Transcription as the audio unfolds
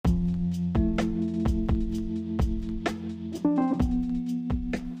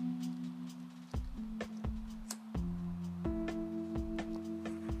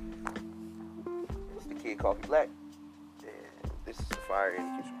Coffee Black, and this is the Fire in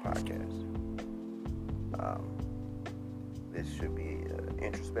the Kitchen podcast. This should be an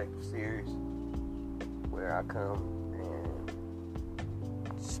introspective series where I come and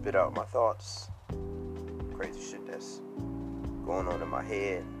spit out my thoughts, crazy shit that's going on in my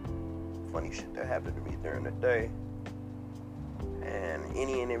head, funny shit that happened to me during the day, and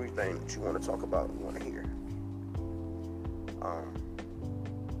any and everything that you want to talk about, you want to hear.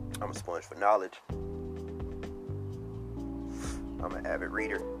 I'm a sponge for knowledge. I'm an avid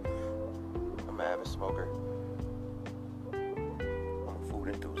reader. I'm an avid smoker. I'm a food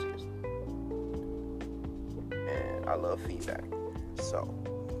enthusiast. And I love feedback. So,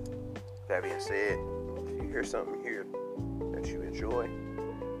 that being said, if you hear something here that you enjoy,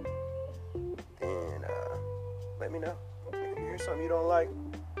 then let me know. If you hear something you don't like,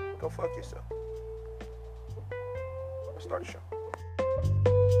 go fuck yourself. Let's start the show.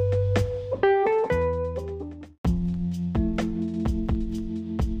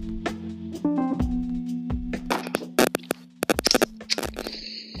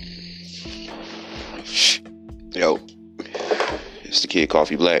 Yo, it's the Kid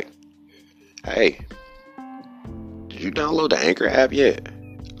Coffee Black. Hey, did you download the Anchor app yet?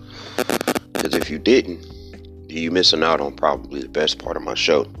 Because if you didn't, you're missing out on probably the best part of my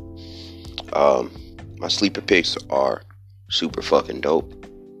show. My sleeper picks are super fucking dope.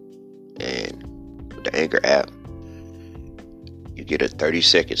 And with the Anchor app, you get a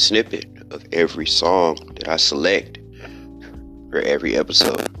 30-second snippet of every song that I select for every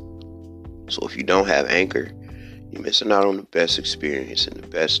episode. So if you don't have Anchor, you're missing out on the best experience and the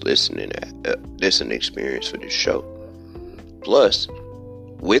best listening experience for this show. Plus,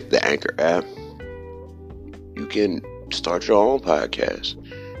 with the Anchor app, you can start your own podcast.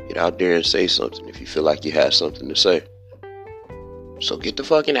 Get out there and say something if you feel like you have something to say. So get the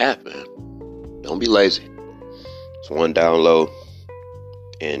fucking app, man. Don't be lazy. It's one download,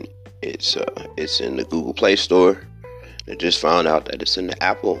 and it's in the Google Play Store. I just found out that it's in the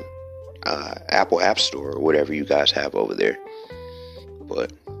Apple App Store or whatever you guys have over there.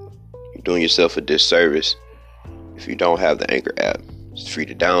 But you're doing yourself a disservice if you don't have the Anchor app. It's free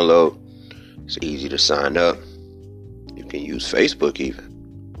to download. It's easy to sign up. You can use Facebook even.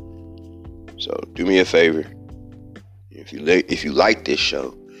 So do me a favor. If you like this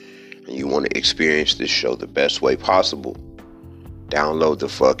show and you want to experience this show the best way possible, download the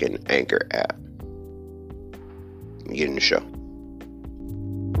fucking Anchor app and get in the show.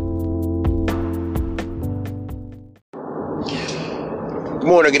 Good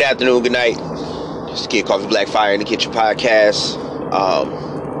morning, good afternoon, good night. It's the Kid Coffee Black, Fire in the Kitchen podcast.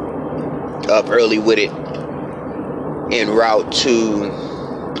 Up early with it, en route to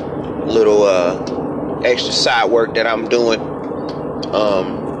little extra side work that I'm doing.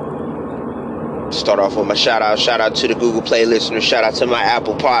 Start off with my shout out to the Google Play listeners, shout out to my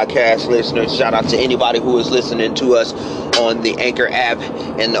Apple Podcast listeners, shout out to anybody who is listening to us on the Anchor app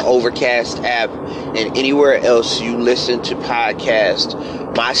and the Overcast app and anywhere else you listen to podcasts.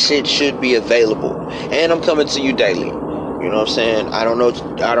 My shit should be available, and I'm coming to you daily. You know what I'm saying? I don't know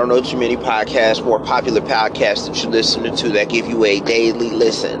too many podcasts, more popular podcasts that you're listening to that give you a daily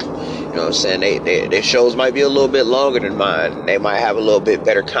listen. You know what I'm saying? Their shows might be a little bit longer than mine. They might have a little bit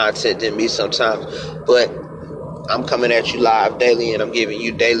better content than me sometimes. But I'm coming at you live daily, and I'm giving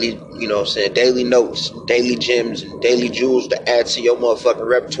you daily, you know what I'm saying, daily notes, daily gems, and daily jewels to add to your motherfucking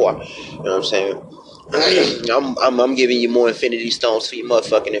repertoire. You know what I'm saying? I'm giving you more infinity stones for your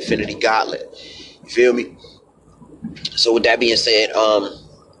motherfucking infinity gauntlet. You feel me? So with that being said,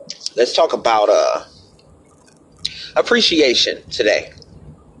 let's talk about appreciation today.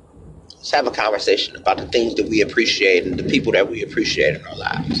 Let's have a conversation about the things that we appreciate and the people that we appreciate in our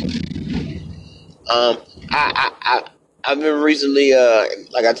lives. I've been recently,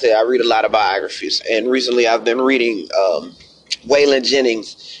 like I said, I read a lot of biographies, and recently I've been reading Waylon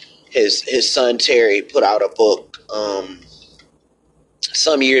Jennings. His son Terry put out a book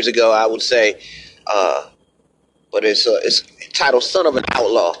some years ago, I would say, but it's titled "Son of an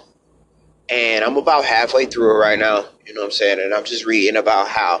Outlaw," and I'm about halfway through it right now. You know what I'm saying? And I'm just reading about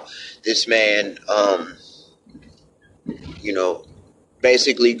how this man,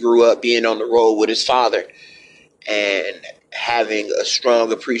 basically grew up being on the road with his father and having a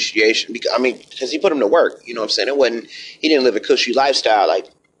strong appreciation. Because he put him to work. You know what I'm saying? He didn't live a cushy lifestyle like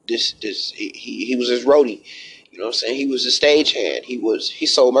this. He was his roadie. You know what I'm saying? He was a stagehand. He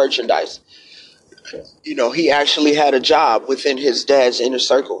sold merchandise. You know, he actually had a job within his dad's inner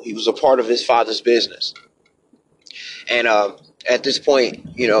circle. He was a part of his father's business. And at this point,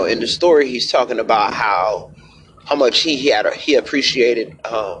 you know, in the story, he's talking about how much he appreciated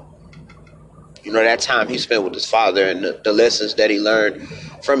You know, that time he spent with his father and the lessons that he learned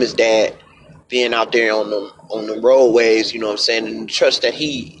from his dad, being out there on the roadways, you know what I'm saying, and the trust that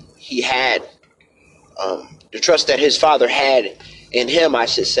he had, the trust that his father had in him, I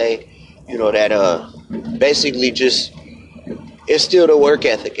should say, you know, that basically just instilled a work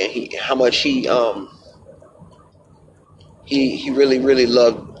ethic, and how much he really really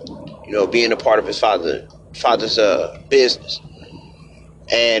loved, you know, being a part of his father's business.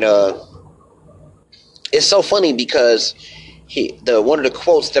 And it's so funny because one of the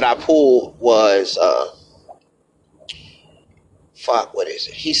quotes that I pulled was what is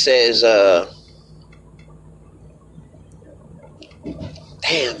it? He says,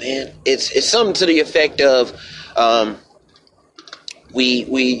 damn man, it's something to the effect of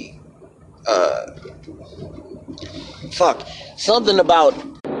we something about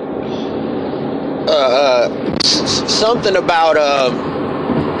something about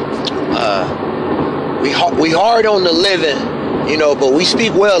we hard on the living, you know, but we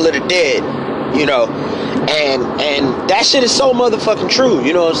speak well of the dead, you know. And that shit is so motherfucking true,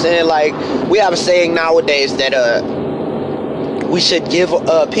 you know what I'm saying? Like, we have a saying nowadays that we should give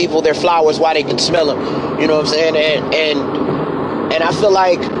people their flowers while they can smell them, you know what I'm saying? And I feel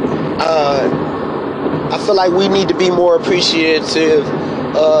like we need to be more appreciative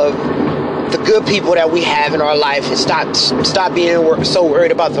of the good people that we have in our life, and stop being so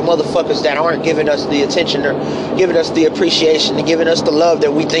worried about the motherfuckers that aren't giving us the attention or giving us the appreciation and giving us the love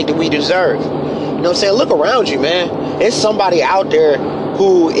that we think that we deserve. You know what I'm saying? Look around you, man. There's somebody out there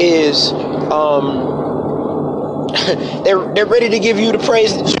who is they're ready to give you the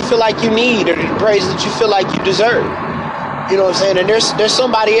praise that you feel like you need, or the praise that you feel like you deserve. You know what I'm saying? And there's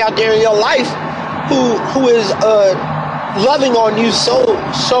somebody out there in your life who is loving on you so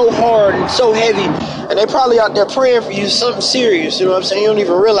hard and so heavy, and they probably out there praying for you something serious. You know what I'm saying? You don't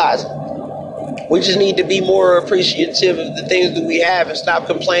even realize it. We just need to be more appreciative of the things that we have and stop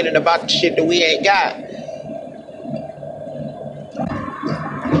complaining about the shit that we ain't got. You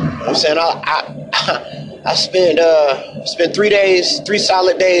know what I'm saying? I spent 3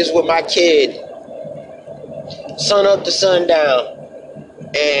 solid days with my kid, sun up to sundown,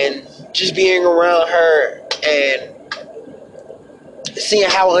 and just being around her and seeing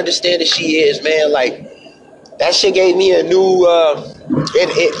how understanding she is, man. Like, that shit gave me a new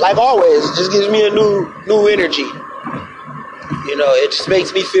it like always, it just gives me a new energy. You know, it just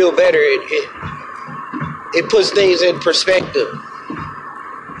makes me feel better. It puts things in perspective.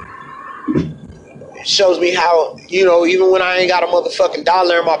 It shows me how, you know, even when I ain't got a motherfucking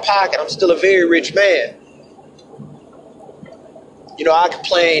dollar in my pocket, I'm still a very rich man. You know, I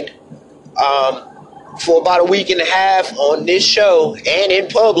complained for about a week and a half on this show and in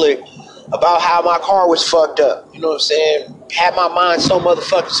public about how my car was fucked up. You know what I'm saying? Had my mind so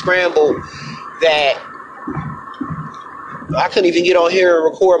motherfucking scrambled that I couldn't even get on here and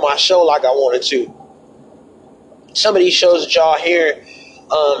record my show like I wanted to. Some of these shows that y'all hear,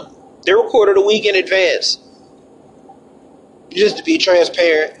 they're recorded a week in advance. Just to be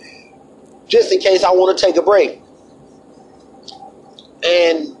transparent. Just in case I want to take a break.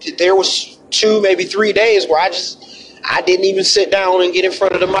 And there was 2, maybe 3 days where I didn't even sit down and get in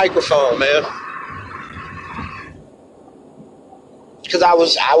front of the microphone, man. Because I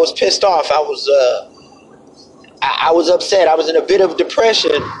was pissed off. I was upset. I was in a bit of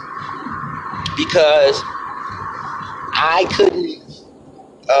depression because I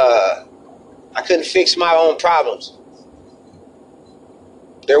couldn't fix my own problems.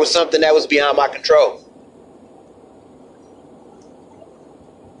 There was something that was beyond my control.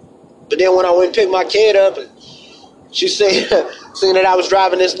 But then when I went and picked my kid up, and she said, seeing that I was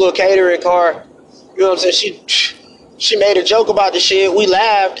driving this little catering car, you know what I'm saying? She made a joke about the shit. We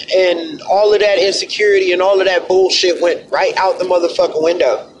laughed, and all of that insecurity and all of that bullshit went right out the motherfucking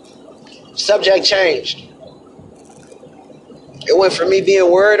window. Subject changed. It went from me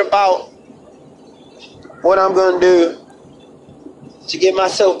being worried about what I'm going to do to get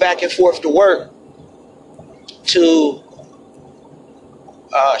myself back and forth to work to,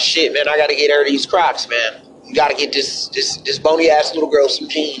 shit, man, I got to get her these Crocs, man. You got to get this bony-ass little girl some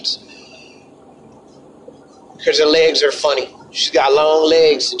jeans. Because her legs are funny. She's got long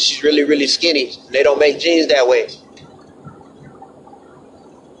legs, and she's really, really skinny. They don't make jeans that way.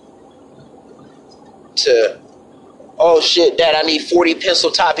 Oh shit, Dad, I need 40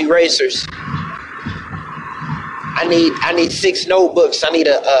 pencil top erasers. I need 6 notebooks. I need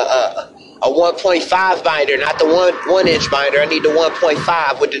a 1.5 binder, not the 1 inch binder. I need the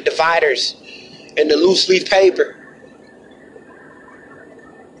 1.5 with the dividers and the loose leaf paper.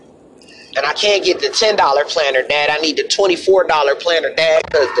 And I can't get the $10 planner, Dad. I need the $24 planner, Dad,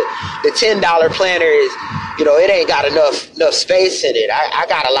 because the $10 planner is, it ain't got enough space in it. I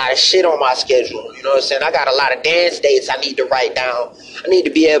got a lot of shit on my schedule. You know what I'm saying? I got a lot of dance dates I need to write down. I need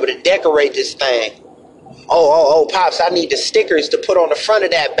to be able to decorate this thing. Oh, Pops, I need the stickers to put on the front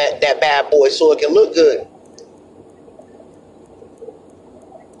of that bad boy so it can look good.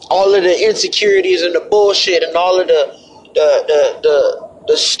 All of the insecurities and the bullshit and all of the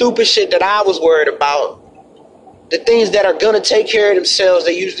stupid shit that I was worried about, the things that are gonna take care of themselves,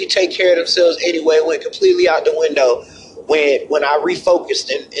 they usually take care of themselves anyway, went completely out the window when I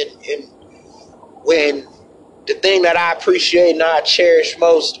refocused and when the thing that I appreciate and I cherish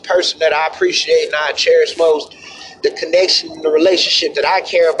most, the person that I appreciate and I cherish most, the connection and the relationship that I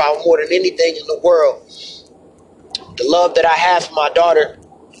care about more than anything in the world, the love that I have for my daughter,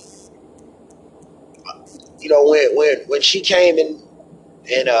 when she came in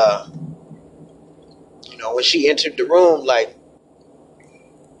and when she entered the room, like,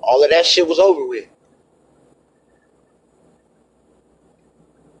 all of that shit was over with.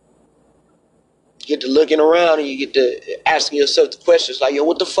 You get to looking around and you get to asking yourself the questions like, yo,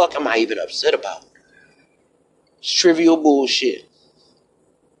 what the fuck am I even upset about? It's trivial bullshit.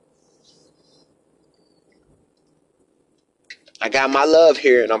 I got my love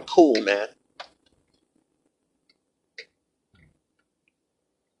here and I'm cool, man.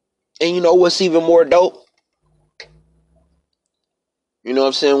 And you know what's even more dope? You know what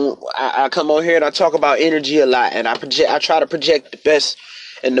I'm saying? I come on here and I talk about energy a lot, and I try to project the best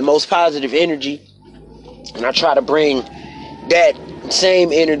and the most positive energy, and I try to bring that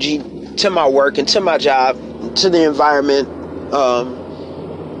same energy to my work and to my job, to the environment, that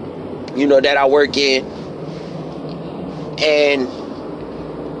I work in. And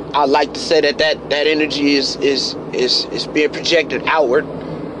I like to say that energy is being projected outward,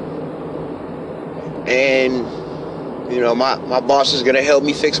 and my boss is gonna help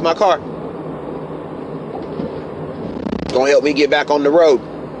me fix my car. Gonna help me get back on the road.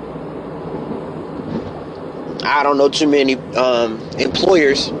 I don't know too many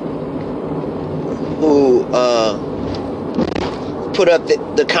employers who put up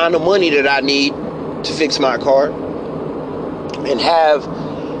the kind of money that I need to fix my car and have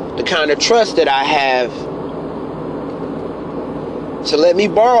the kind of trust that I have to let me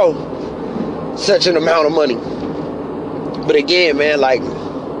borrow such an amount of money. But again, man, like,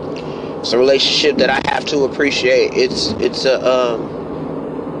 it's a relationship that I have to appreciate. It's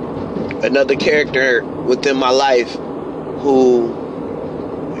another character within my life who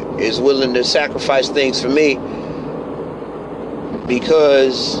is willing to sacrifice things for me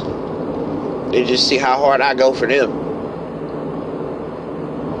because they just see how hard I go for them.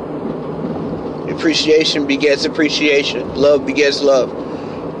 Appreciation begets appreciation. Love begets love.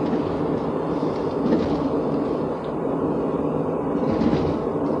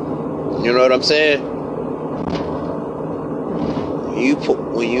 You know what I'm saying?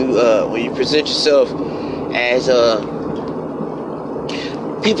 When you present yourself as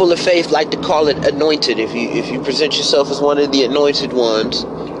people of faith like to call it anointed. If you present yourself as one of the anointed ones,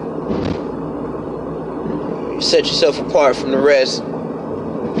 you set yourself apart from the rest.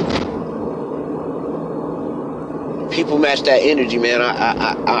 People match that energy, man. I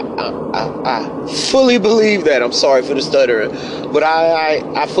fully believe that. I'm sorry for the stuttering, but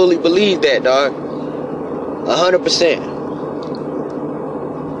I fully believe that, dog. 100%.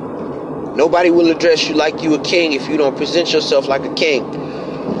 Nobody will address you like you a king if you don't present yourself like a king.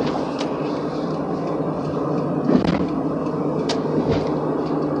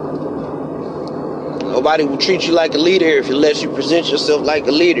 Nobody will treat you like a leader unless you present yourself like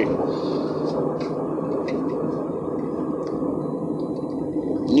a leader.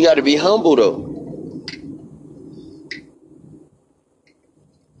 You got to be humble, though.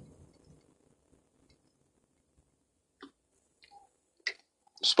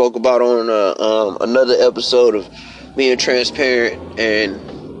 Spoke about on another episode of being transparent and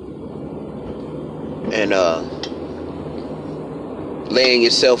laying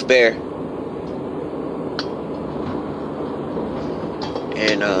yourself bare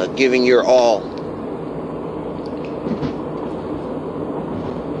and giving your all.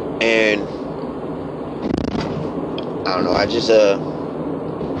 And I don't know, I just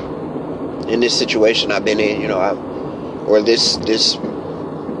in this situation I've been in, this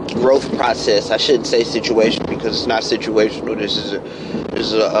growth process. I shouldn't say situation because it's not situational. This is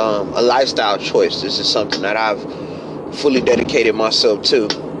a lifestyle choice. This is something that I've fully dedicated myself to.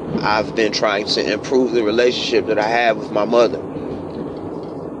 I've been trying to improve the relationship that I have with my mother.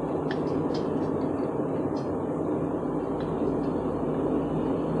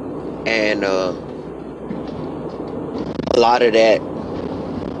 And a lot of that,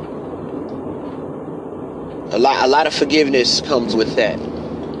 a lot of forgiveness comes with that.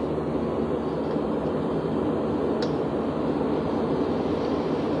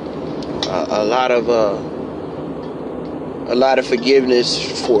 A lot of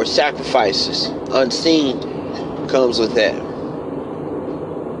forgiveness for sacrifices unseen comes with that.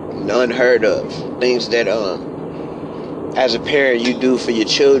 Unheard of things that as a parent you do for your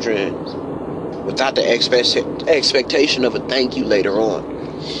children without the expectation of a thank you later on.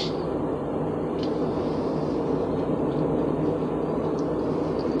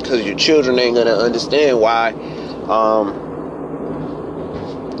 Because your children ain't gonna understand why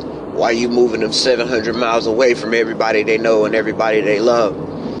you moving them 700 miles away from everybody they know and everybody they love.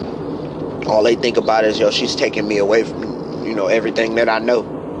 All they think about is, yo, she's taking me away from, everything that I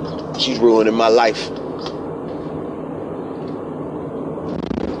know. She's ruining my life.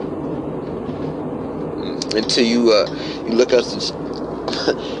 Until you look up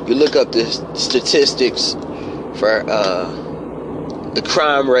the statistics for the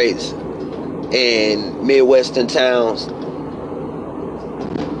crime rates in Midwestern towns,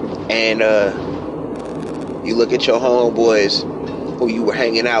 and you look at your homeboys who you were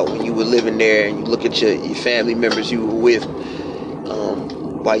hanging out when you were living there, and you look at your family members you were with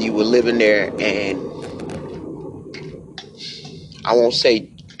while you were living there, and I won't say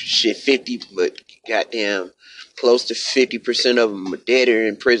shit 50, but goddamn close to 50% of them are dead or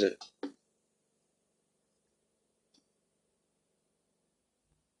in prison.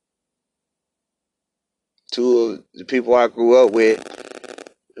 Two of the people I grew up with,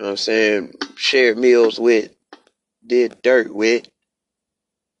 you know what I'm saying, shared meals with, did dirt with,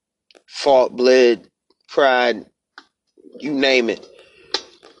 fought, bled, cried, you name it.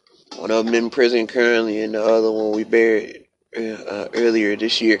 One of them in prison currently, and the other one we buried earlier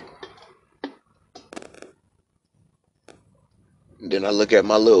this year. And then I look at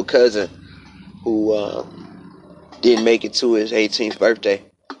my little cousin who didn't make it to his 18th birthday.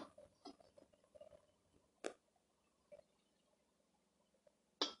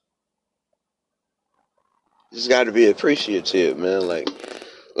 Just got to be appreciative, man. Like,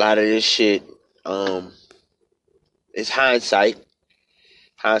 a lot of this shit, it's hindsight.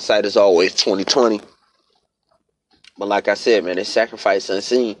 Hindsight is always 2020. But like I said, man, it's sacrifice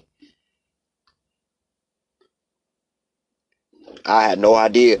unseen. I had no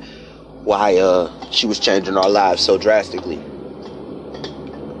idea why she was changing our lives so drastically.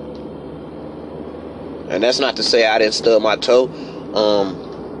 And that's not to say I didn't stub my toe.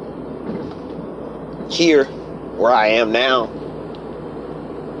 Here, where I am now,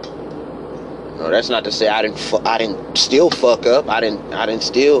 no, that's not to say I didn't still fuck up. I didn't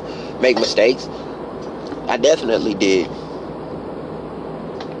still make mistakes. I definitely did.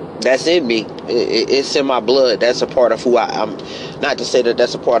 That's in me. It's in my blood. That's a part of who I am. Not to say that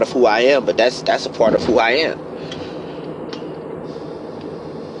that's a part of who I am, but that's a part of who I am.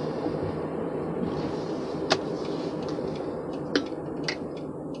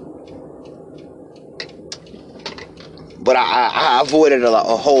 But I avoided a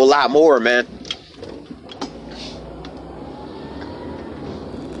whole lot more, man.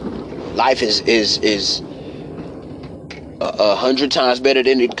 Life is 100 times better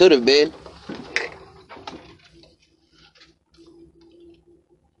than it could have been.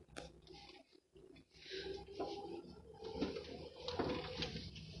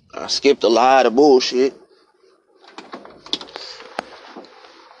 I skipped a lot of bullshit.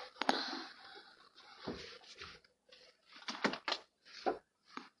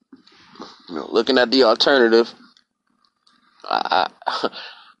 Looking at the alternative, I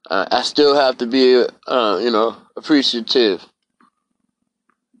still have to be, appreciative.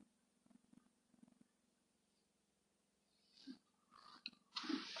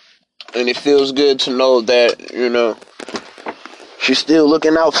 And it feels good to know that, she's still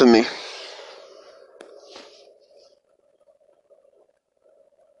looking out for me.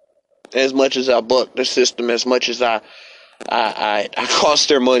 As much as I buck the system, as much as I cost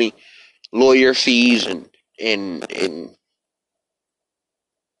her money, lawyer fees and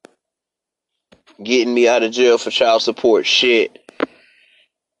getting me out of jail for child support shit.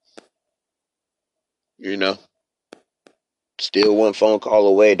 Still one phone call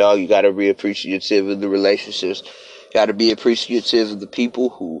away, dog. You gotta be appreciative of the relationships. You gotta be appreciative of the people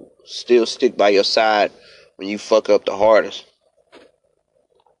who still stick by your side when you fuck up the hardest.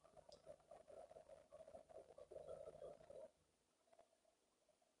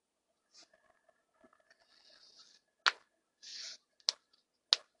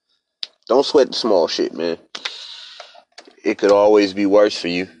 Don't sweat the small shit, man. It could always be worse for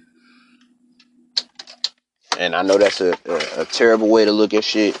you. And I know that's a terrible way to look at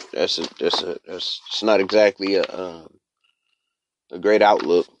shit. That's it's not exactly a great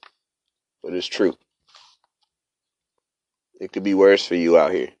outlook, but it's true. It could be worse for you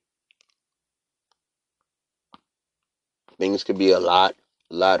out here. Things could be a lot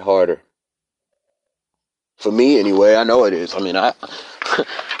harder. For me, anyway. I know it is. I mean,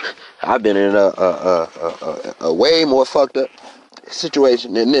 I've been in a way more fucked up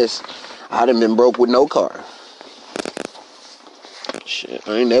situation than this. I'd have been broke with no car. Shit,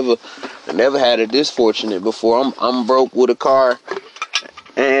 I never had it this fortunate before. I'm broke with a car,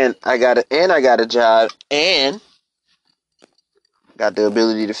 and I got a job, and got the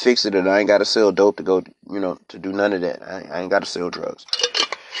ability to fix it, and I ain't got to sell dope to go, to do none of that. I ain't got to sell drugs.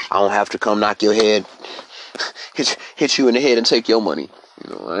 I don't have to come knock your head, hit you in the head and take your money.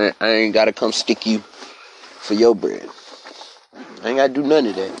 I ain't got to come stick you for your bread. I ain't got to do none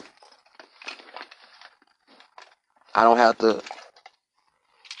of that. I don't have to.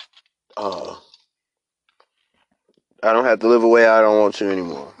 I don't have to live a way I don't want to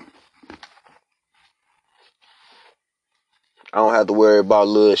anymore. I don't have to worry about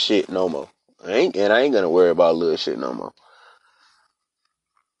little shit no more. I ain't gonna worry about little shit no more.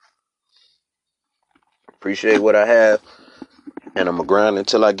 Appreciate what I have, and I'm gonna grind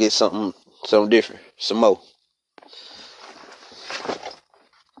until I get something different, some more.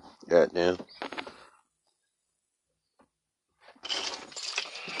 Goddamn.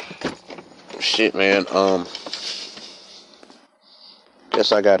 Shit, man.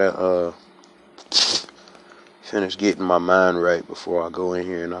 Guess I gotta finish getting my mind right before I go in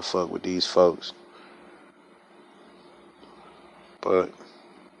here and I fuck with these folks. But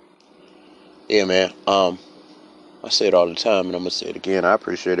yeah, man. I say it all the time, and I'm gonna say it again. I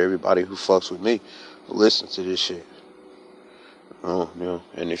appreciate everybody who fucks with me, who listens to this shit.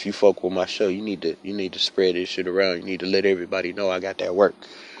 And if you fuck with my show, you need to spread this shit around. You need to let everybody know I got that work.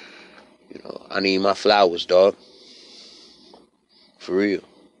 I need my flowers, dog. For real.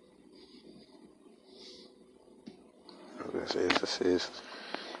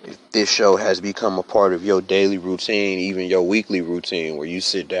 If this show has become a part of your daily routine, even your weekly routine, where you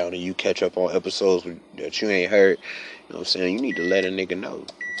sit down and you catch up on episodes that you ain't heard, you know what I'm saying? You need to let a nigga know.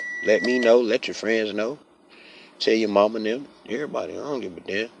 Let me know. Let your friends know. Tell your mama and them. Everybody. I don't give a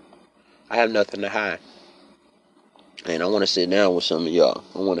damn. I have nothing to hide. And I want to sit down with some of y'all.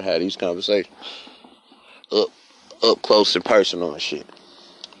 I want to have these conversations. Up close and personal and shit.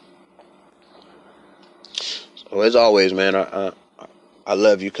 So as always, man, I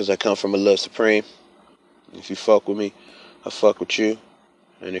love you because I come from a love supreme. If you fuck with me, I fuck with you.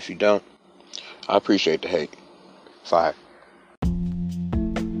 And if you don't, I appreciate the hate. Fire.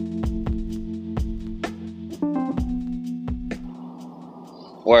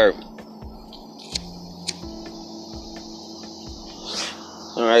 Word.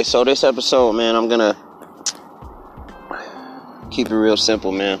 Alright, so this episode, man, I'm gonna keep it real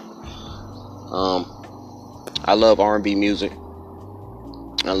simple, man. I love R&B music.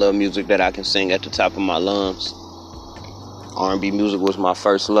 I love music that I can sing at the top of my lungs. R&B music was my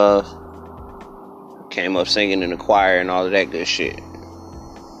first love. Came up singing in the choir and all of that good shit.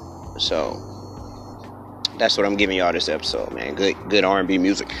 So that's what I'm giving y'all this episode, man. Good R&B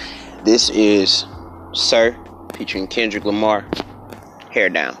music. This is Sir featuring Kendrick Lamar. Hair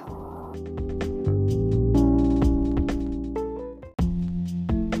Down.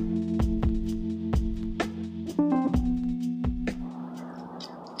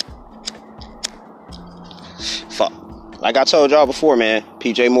 Fuck. Like I told y'all before, man,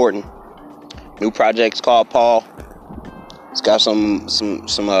 PJ Morton. New project's called Paul. It's got some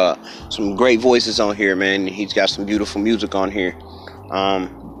great voices on here, man. He's got some beautiful music on here.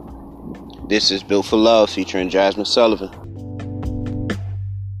 This is Built for Love featuring Jasmine Sullivan.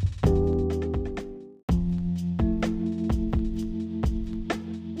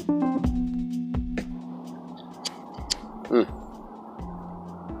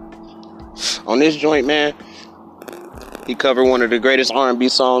 On this joint, man, he covered one of the greatest R&B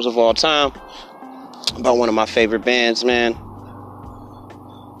songs of all time by one of my favorite bands, man.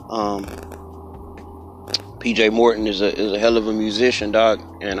 PJ Morton is a hell of a musician, dog,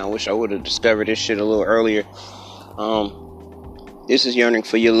 and I wish I would have discovered this shit a little earlier. This is Yearning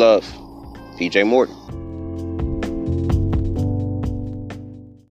for Your Love, PJ Morton.